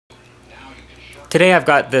Today I've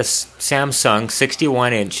got this Samsung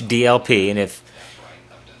 61-inch DLP, and if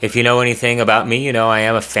you know anything about me, you know I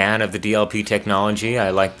am a fan of the DLP technology. I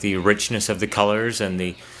like the richness of the colors and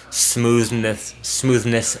the smoothness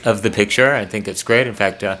of the picture. I think it's great. In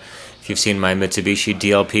fact, if you've seen my Mitsubishi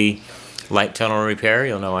DLP light tunnel repair,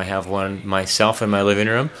 you'll know I have one myself in my living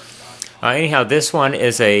room. Anyhow, this one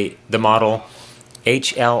is the model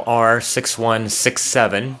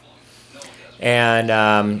HLR5167.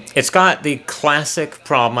 And it's got the classic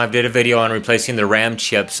problem. I did a video on replacing the RAM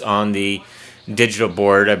chips on the digital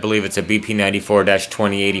board. I believe it's a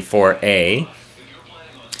BP94-2084A.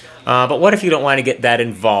 But what if you don't want to get that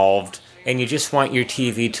involved and you just want your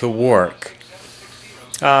TV to work?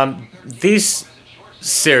 This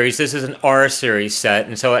is an R series set,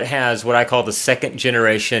 and so it has what I call the second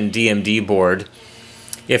generation DMD board.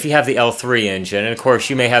 If you have the L3 engine, and of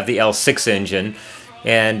course you may have the L6 engine,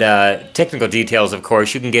 and technical details, of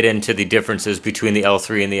course, you can get into the differences between the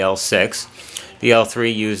L3 and the L6. The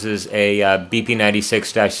L3 uses a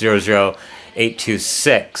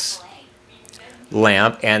BP96-00826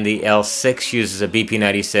 lamp, and the L6 uses a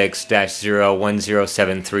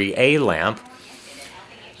BP96-01073A lamp.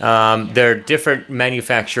 They're different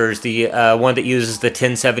manufacturers. The one that uses the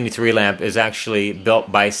 1073 lamp is actually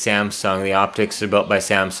built by Samsung. The optics are built by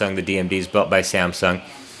Samsung. The DMD is built by Samsung.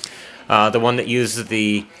 The one that uses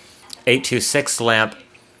the 826 lamp,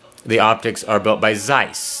 the optics are built by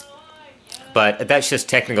Zeiss. But that's just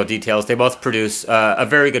technical details. They both produce a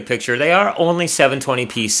very good picture. They are only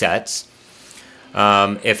 720p sets.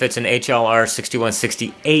 If it's an HLR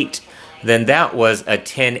 6168, then that was a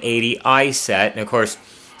 1080i set. And of course,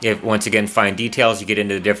 once again, fine details, you get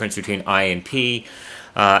into the difference between I and P.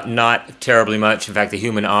 Not terribly much. In fact, the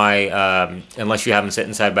human eye, unless you have them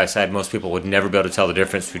sitting side by side, most people would never be able to tell the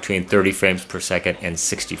difference between 30 frames per second and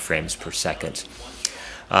 60 frames per second.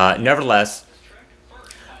 Nevertheless,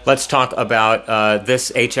 let's talk about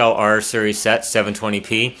this HLR series set,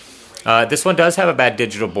 720p. This one does have a bad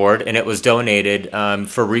digital board, and it was donated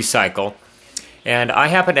for recycle. And I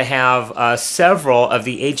happen to have several of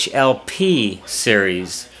the HLP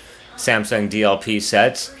series Samsung DLP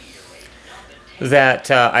sets that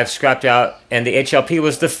I've scrapped out, and the HLP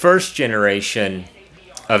was the first generation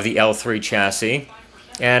of the L3 chassis,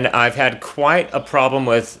 and I've had quite a problem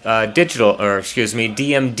with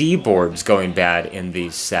DMD boards going bad in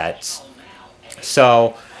these sets.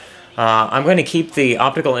 So I'm going to keep the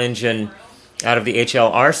optical engine out of the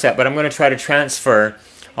HLR set, but I'm going to try to transfer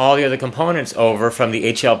all the other components over from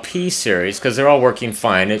the HLP series because they're all working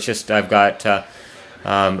fine. It's just I've got a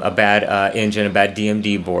bad engine, a bad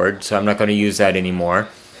DMD board, so I'm not going to use that anymore.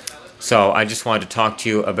 So I just wanted to talk to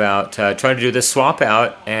you about trying to do this swap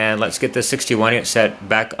out, and let's get the 61-inch set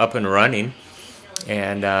back up and running,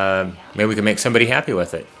 and maybe we can make somebody happy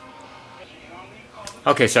with it.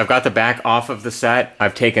 Okay, so I've got the back off of the set.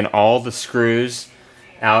 I've taken all the screws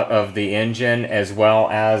out of the engine as well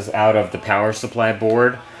as out of the power supply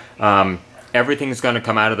board. Everything's going to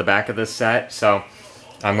come out of the back of this set, so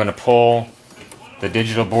I'm going to pull the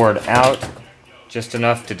digital board out just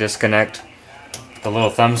enough to disconnect the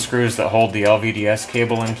little thumb screws that hold the LVDS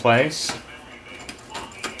cable in place.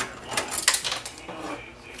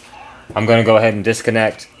 I'm going to go ahead and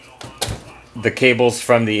disconnect the cables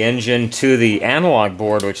from the engine to the analog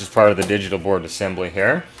board, which is part of the digital board assembly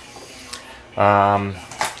here.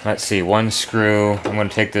 Let's see, one screw, I'm going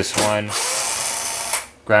to take this one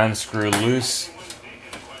ground screw loose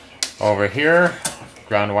over here.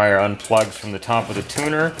 Ground wire unplugged from the top of the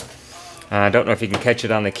tuner. I don't know if you can catch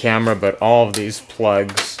it on the camera, but all of these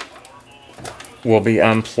plugs will be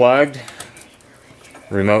unplugged.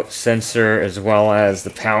 Remote sensor as well as the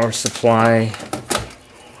power supply.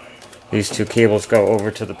 These two cables go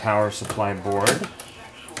over to the power supply board.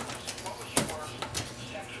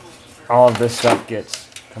 All of this stuff gets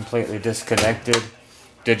completely disconnected.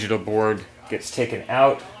 Digital board gets taken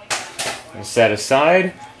out and set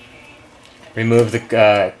aside. Remove the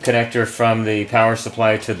connector from the power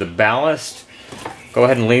supply to the ballast. Go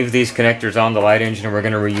ahead and leave these connectors on the light engine, and we're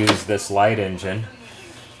going to reuse this light engine.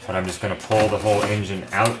 But I'm just going to pull the whole engine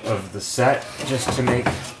out of the set just to make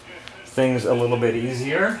things a little bit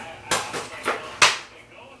easier.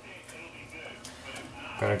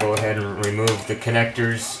 Going to go ahead and remove the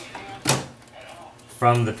connectors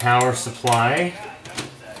from the power supply.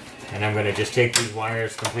 And I'm going to just take these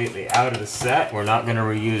wires completely out of the set. We're not going to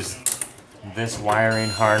reuse this wiring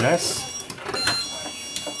harness.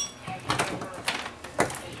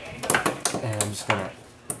 And I'm just going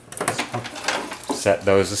to set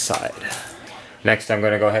those aside. Next, I'm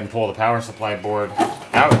going to go ahead and pull the power supply board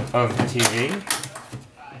out of the TV.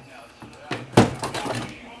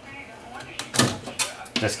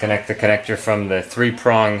 Disconnect the connector from the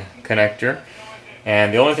 3-prong connector.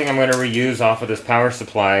 And the only thing I'm going to reuse off of this power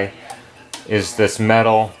supply is this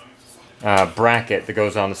metal bracket that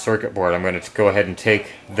goes on the circuit board. I'm going to go ahead and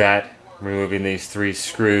take that, removing these 3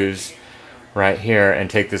 screws right here, and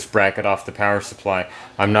take this bracket off the power supply.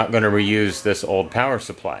 I'm not going to reuse this old power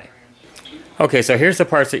supply. Okay, so here's the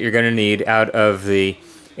parts that you're going to need out of the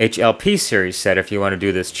HLP series set if you want to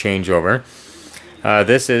do this changeover.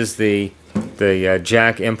 This is the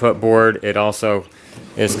jack input board. It also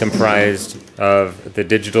is comprised of the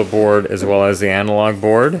digital board as well as the analog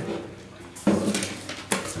board.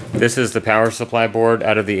 This is the power supply board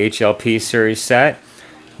out of the HLP series set.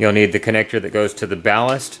 You'll need the connector that goes to the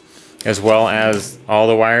ballast, as well as all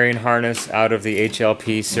the wiring harness out of the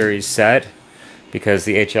HLP series set, because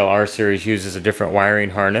the HLR series uses a different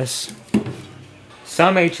wiring harness.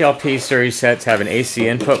 Some HLP series sets have an AC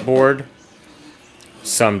input board,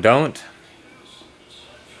 some don't.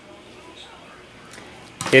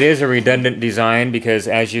 It is a redundant design because,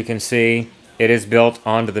 as you can see, it is built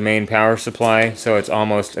onto the main power supply, so it's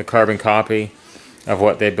almost a carbon copy of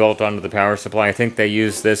what they built onto the power supply. I think they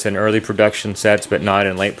used this in early production sets, but not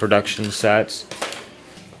in late production sets.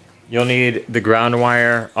 You'll need the ground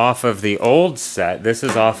wire off of the old set. This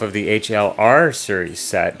is off of the HLR series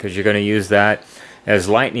set, because you're going to use that as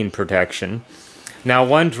lightning protection. Now,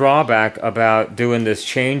 one drawback about doing this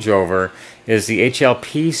changeover is the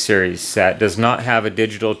HLP series set does not have a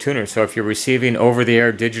digital tuner. So if you're receiving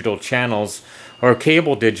over-the-air digital channels or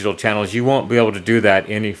cable digital channels, you won't be able to do that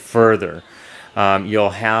any further.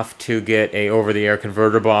 You'll have to get a over-the-air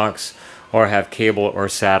converter box or have cable or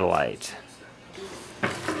satellite.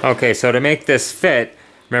 Okay, so to make this fit,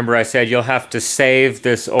 remember I said you'll have to save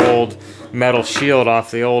this old metal shield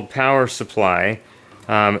off the old power supply.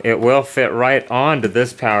 It will fit right onto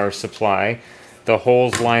this power supply. The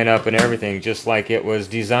holes line up and everything just like it was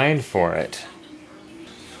designed for it.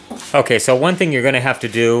 Okay, so one thing you're going to have to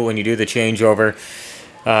do when you do the changeover,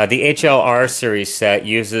 the HLR series set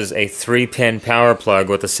uses a 3-pin power plug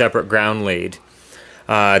with a separate ground lead.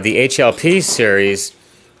 The HLP series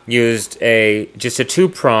used just a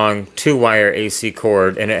 2-prong, 2-wire AC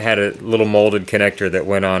cord, and it had a little molded connector that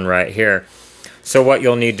went on right here. So what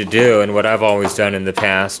you'll need to do, and what I've always done in the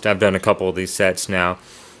past, I've done a couple of these sets now,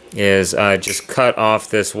 is just cut off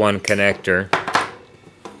this one connector,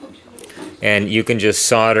 and you can just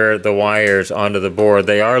solder the wires onto the board.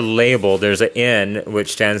 They are labeled. There's an N,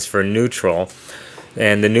 which stands for neutral,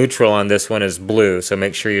 and the neutral on this one is blue, so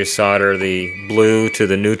make sure you solder the blue to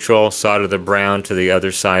the neutral, solder the brown to the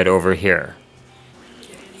other side over here.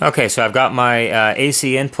 Okay, so I've got my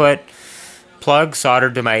AC input plug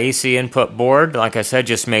soldered to my AC input board. Like I said,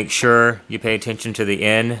 just make sure you pay attention to the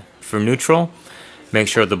N for neutral. Make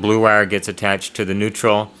sure the blue wire gets attached to the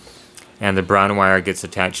neutral and the brown wire gets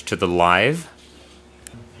attached to the live.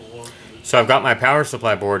 So I've got my power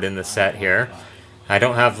supply board in the set here. I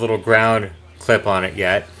don't have the little ground clip on it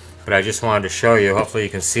yet, but I just wanted to show you. Hopefully you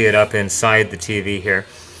can see it up inside the TV here.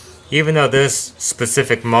 Even though this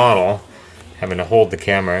specific model, having to hold the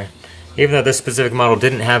camera, even though this specific model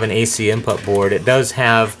didn't have an AC input board, it does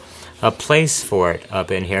have a place for it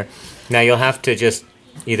up in here. Now you'll have to just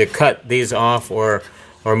either cut these off or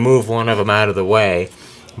move one of them out of the way.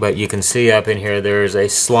 But you can see up in here there's a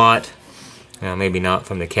slot, maybe not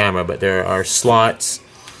from the camera, but there are slots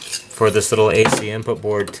for this little AC input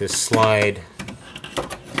board to slide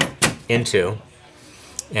into.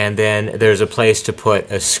 And then there's a place to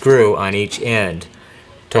put a screw on each end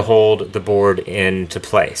to hold the board into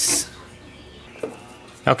place.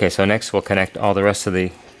 Okay, so next we'll connect all the rest of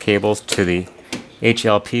the cables to the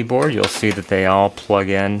HLP board. You'll see that they all plug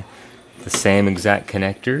in the same exact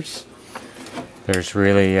connectors. There's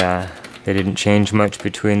really, they didn't change much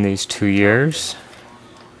between these 2 years.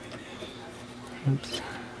 Oops.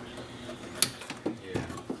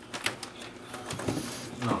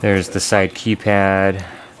 There's the side keypad.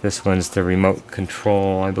 This one's the remote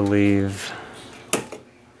control, I believe.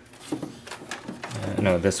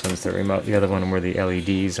 No, this one's the remote. The other one were the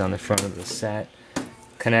LEDs on the front of the set.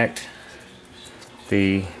 Connect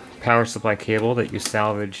the power supply cable that you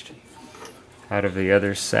salvaged out of the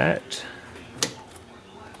other set.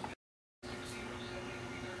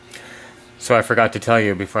 So I forgot to tell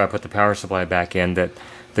you before I put the power supply back in that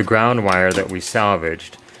the ground wire that we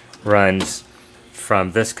salvaged runs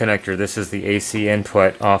from this connector. This is the AC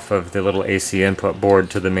input off of the little AC input board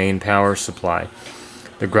to the main power supply.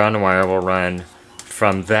 The ground wire will run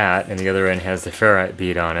from that, and the other end has the ferrite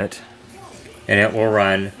bead on it, and it will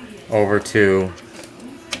run over to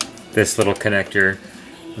this little connector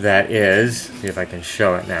that is, see if I can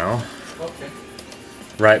show it now,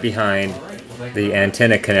 right behind the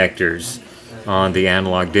antenna connectors on the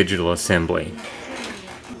analog digital assembly.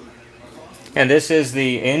 And this is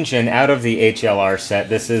the engine out of the HLR set.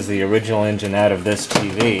 This is the original engine out of this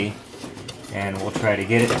TV. And we'll try to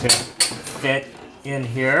get it to fit in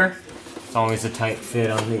here. It's always a tight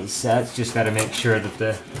fit on these sets. Just got to make sure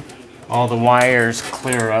that all the wires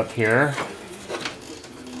clear up here.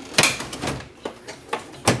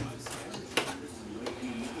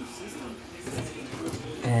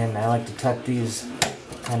 And I like to tuck these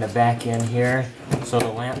kind of back in here so the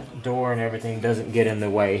lamp door and everything doesn't get in the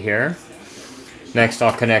way here. Next,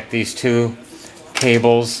 I'll connect these two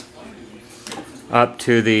cables up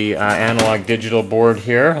to the analog digital board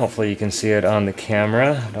here. Hopefully you can see it on the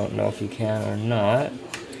camera. I don't know if you can or not.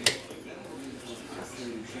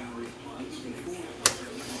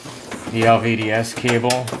 The LVDS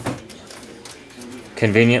cable.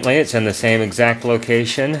 Conveniently, it's in the same exact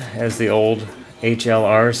location as the old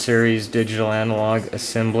HLR series digital analog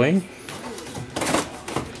assembly.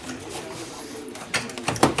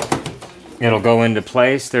 It'll go into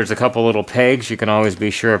place. There's a couple little pegs. You can always be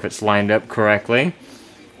sure if it's lined up correctly.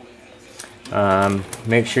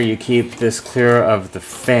 Make sure you keep this clear of the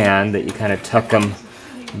fan, that you kind of tuck them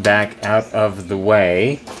back out of the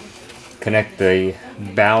way. Connect the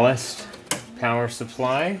ballast power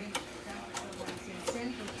supply.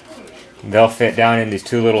 They'll fit down in these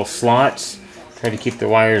two little slots. Try to keep the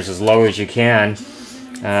wires as low as you can.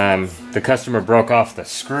 The customer broke off the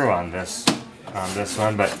screw on this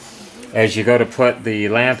one, but as you go to put the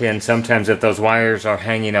lamp in, sometimes if those wires are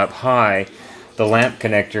hanging up high, the lamp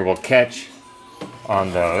connector will catch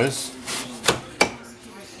on those.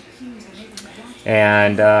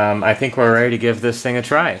 And I think we're ready to give this thing a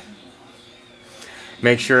try.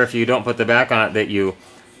 Make sure if you don't put the back on it that you,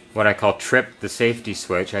 what I call, trip the safety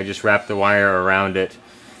switch. I just wrap the wire around it.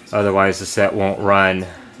 Otherwise the set won't run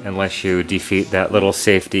unless you defeat that little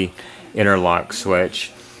safety interlock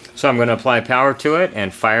switch. So I'm going to apply power to it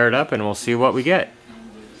and fire it up, and we'll see what we get.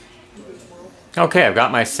 Okay, I've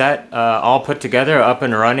got my set all put together, up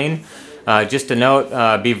and running. Just a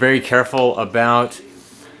note, be very careful about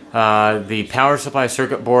the power supply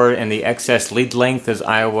circuit board and the excess lead length. As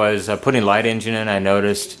I was putting light engine in, I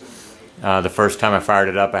noticed the first time I fired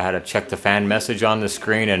it up, I had to check the fan message on the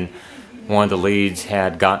screen, and one of the leads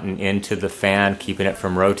had gotten into the fan, keeping it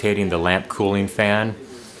from rotating, the lamp cooling fan.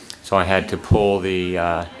 So I had to pull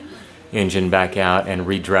the engine back out and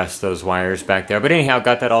redress those wires back there. But anyhow,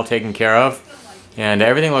 got that all taken care of. And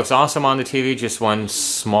everything looks awesome on the TV. Just one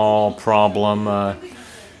small problem,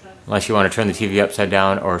 unless you want to turn the TV upside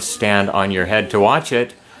down or stand on your head to watch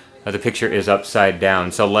it, the picture is upside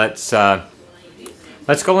down. So let's go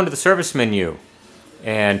into the service menu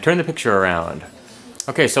and turn the picture around.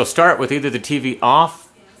 Okay, so start with either the TV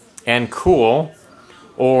off and cool,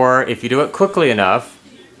 or if you do it quickly enough,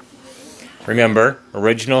 remember,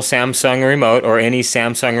 original Samsung remote or any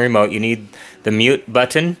Samsung remote, you need the mute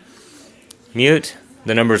button, mute,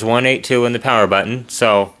 the numbers 182 and the power button.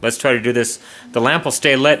 So let's try to do this. The lamp will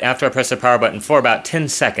stay lit after I press the power button for about 10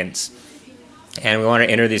 seconds. And we want to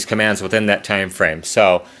enter these commands within that time frame.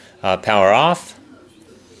 So power off,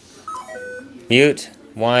 mute,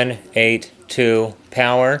 182,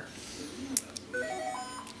 power.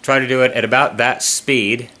 Try to do it at about that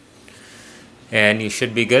speed. And you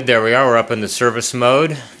should be good. There we are. We're up in the service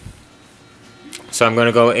mode. So I'm going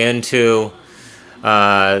to go into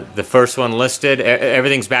the first one listed.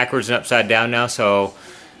 Everything's backwards and upside down now. So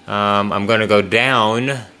I'm going to go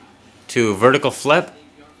down to vertical flip.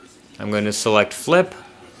 I'm going to select flip.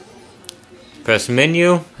 Press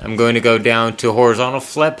menu. I'm going to go down to horizontal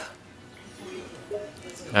flip.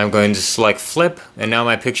 I'm going to select flip. And now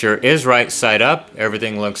my picture is right side up.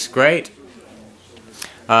 Everything looks great.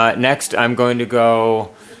 Next, I'm going to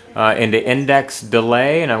go into index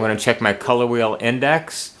delay, and I'm going to check my color wheel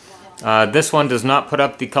index. This one does not put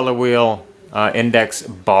up the color wheel index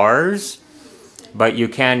bars, but you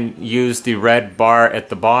can use the red bar at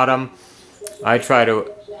the bottom. I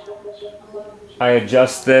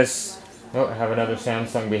adjust this. Oh, I have another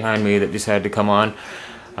Samsung behind me that decided to come on.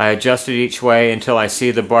 I adjust it each way until I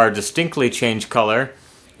see the bar distinctly change color,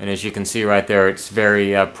 and as you can see right there, it's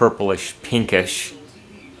very purplish pinkish.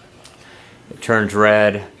 It turns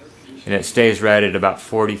red, and it stays red at about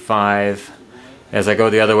 45. As I go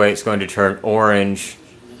the other way, it's going to turn orange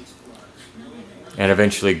and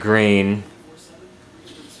eventually green.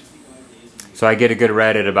 So I get a good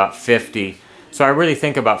red at about 50. So I really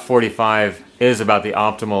think about 45 is about the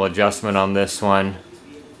optimal adjustment on this one.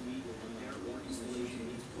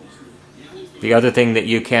 The other thing that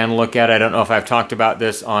you can look at, I don't know if I've talked about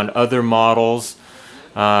this on other models,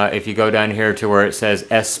 If you go down here to where it says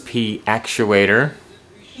SP actuator,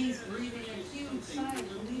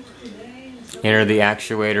 enter the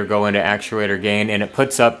actuator, go into actuator gain, and it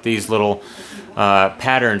puts up these little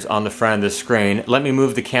patterns on the front of the screen. Let me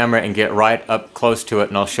move the camera and get right up close to it,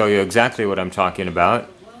 and I'll show you exactly what I'm talking about.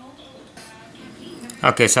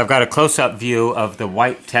 Okay, so I've got a close-up view of the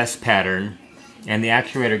white test pattern, and the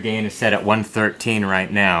actuator gain is set at 113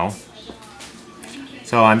 right now.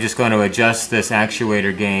 So I'm just going to adjust this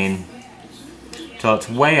actuator gain till it's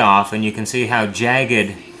way off, and you can see how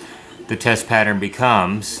jagged the test pattern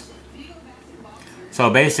becomes. So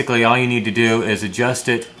basically all you need to do is adjust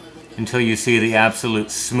it until you see the absolute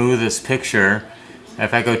smoothest picture.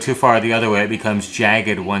 If I go too far the other way, it becomes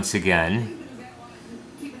jagged once again.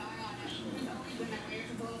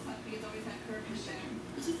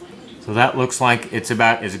 So that looks like it's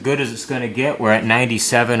about as good as it's going to get. We're at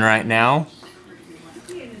 97 right now.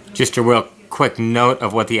 Just a real quick note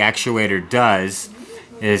of what the actuator does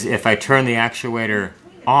is if I turn the actuator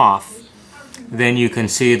off, then you can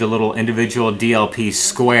see the little individual DLP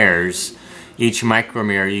squares. Each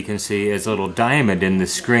micromirror you can see is a little diamond in the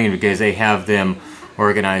screen because they have them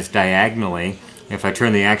organized diagonally. If I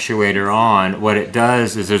turn the actuator on, what it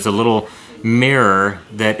does is there's a little mirror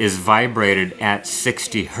that is vibrated at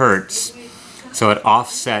 60 Hertz. So it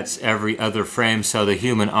offsets every other frame so the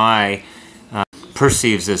human eye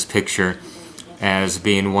perceives this picture as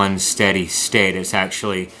being one steady state. It's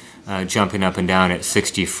actually jumping up and down at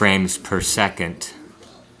 60 frames per second.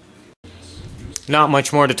 Not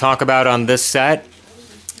much more to talk about on this set.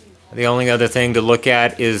 The only other thing to look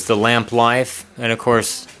at is the lamp life, and of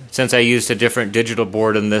course since I used a different digital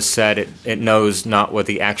board in this set, it knows not what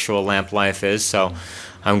the actual lamp life is, so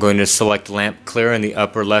I'm going to select lamp clear in the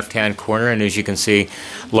upper left hand corner, and as you can see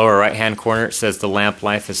lower right hand corner it says the lamp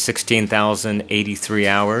life is 16,083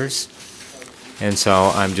 hours, and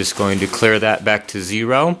so I'm just going to clear that back to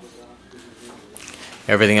 0.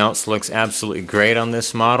 Everything else looks absolutely great on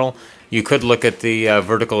this model. You could look at the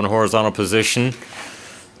vertical and horizontal position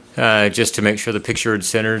just to make sure the picture is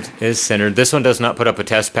centered. This one does not put up a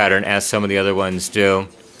test pattern as some of the other ones do.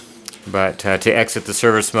 But to exit the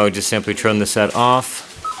service mode, just simply turn the set off,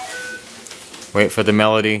 wait for the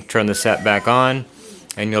melody, turn the set back on,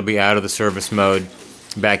 and you'll be out of the service mode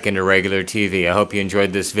back into regular TV. I hope you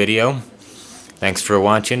enjoyed this video. Thanks for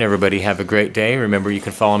watching. Everybody have a great day. Remember, you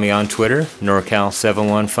can follow me on Twitter,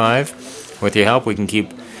 NorCal715. With your help, we can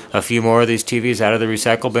keep a few more of these TVs out of the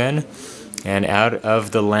recycle bin and out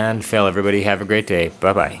of the landfill. Everybody have a great day.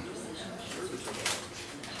 Bye-bye.